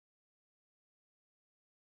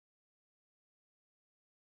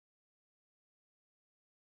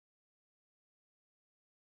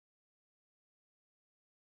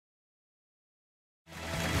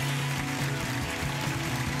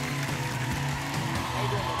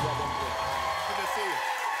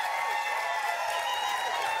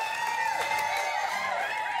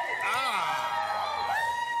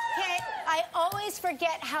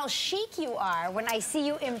forget how chic you are when I see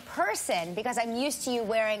you in person, because I'm used to you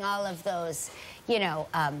wearing all of those, you know,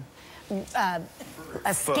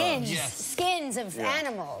 skins of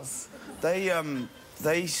animals.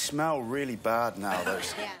 They smell really bad now.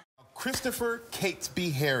 Those. Yeah. Christopher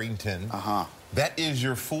Catesby Harrington. That is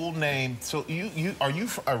your full name. So are you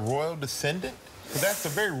a royal descendant? Because that's a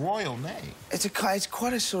very royal name. It's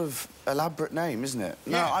quite a sort of elaborate name, isn't it?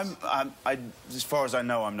 Yes. No, as far as I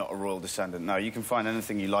know, I'm not a royal descendant. No, you can find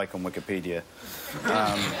anything you like on Wikipedia.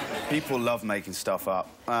 People love making stuff up.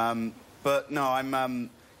 But no,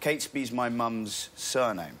 Catesby's my mum's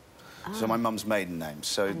surname. So my mum's maiden name.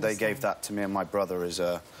 So they gave that to me and my brother as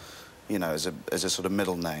a, you know, as a sort of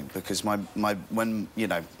middle name, because when you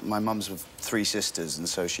know, my mum's with 3 sisters, and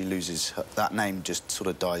so she loses that name, just sort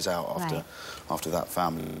of dies out after that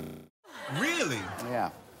family. Really? Yeah.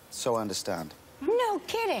 So I understand. No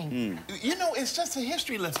kidding. You know, it's just a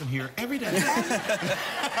history lesson here every day. Who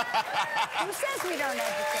says we don't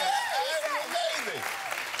educate? Amazing.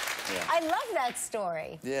 Yeah. I love that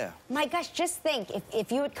story. Yeah. My gosh, just think,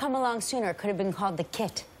 if you had come along sooner, it could have been called the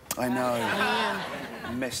Kit. I know.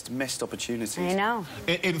 Missed opportunities. I know.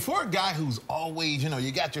 And for a guy who's always, you know,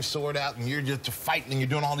 you got your sword out and you're just fighting and you're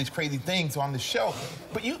doing all these crazy things on the show,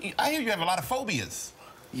 but I hear you have a lot of phobias.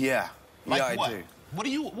 Yeah. Like yeah, what? I do.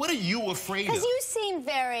 What are you afraid of? Because you seem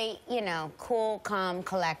very, you know, cool, calm,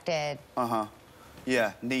 collected.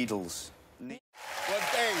 Yeah, needles. Well,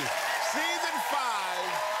 hey, season 5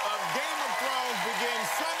 of Game of Thrones begins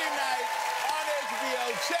Sunday night on HBO.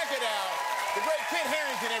 Check it out. The great Kit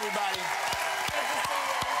Harington, everybody.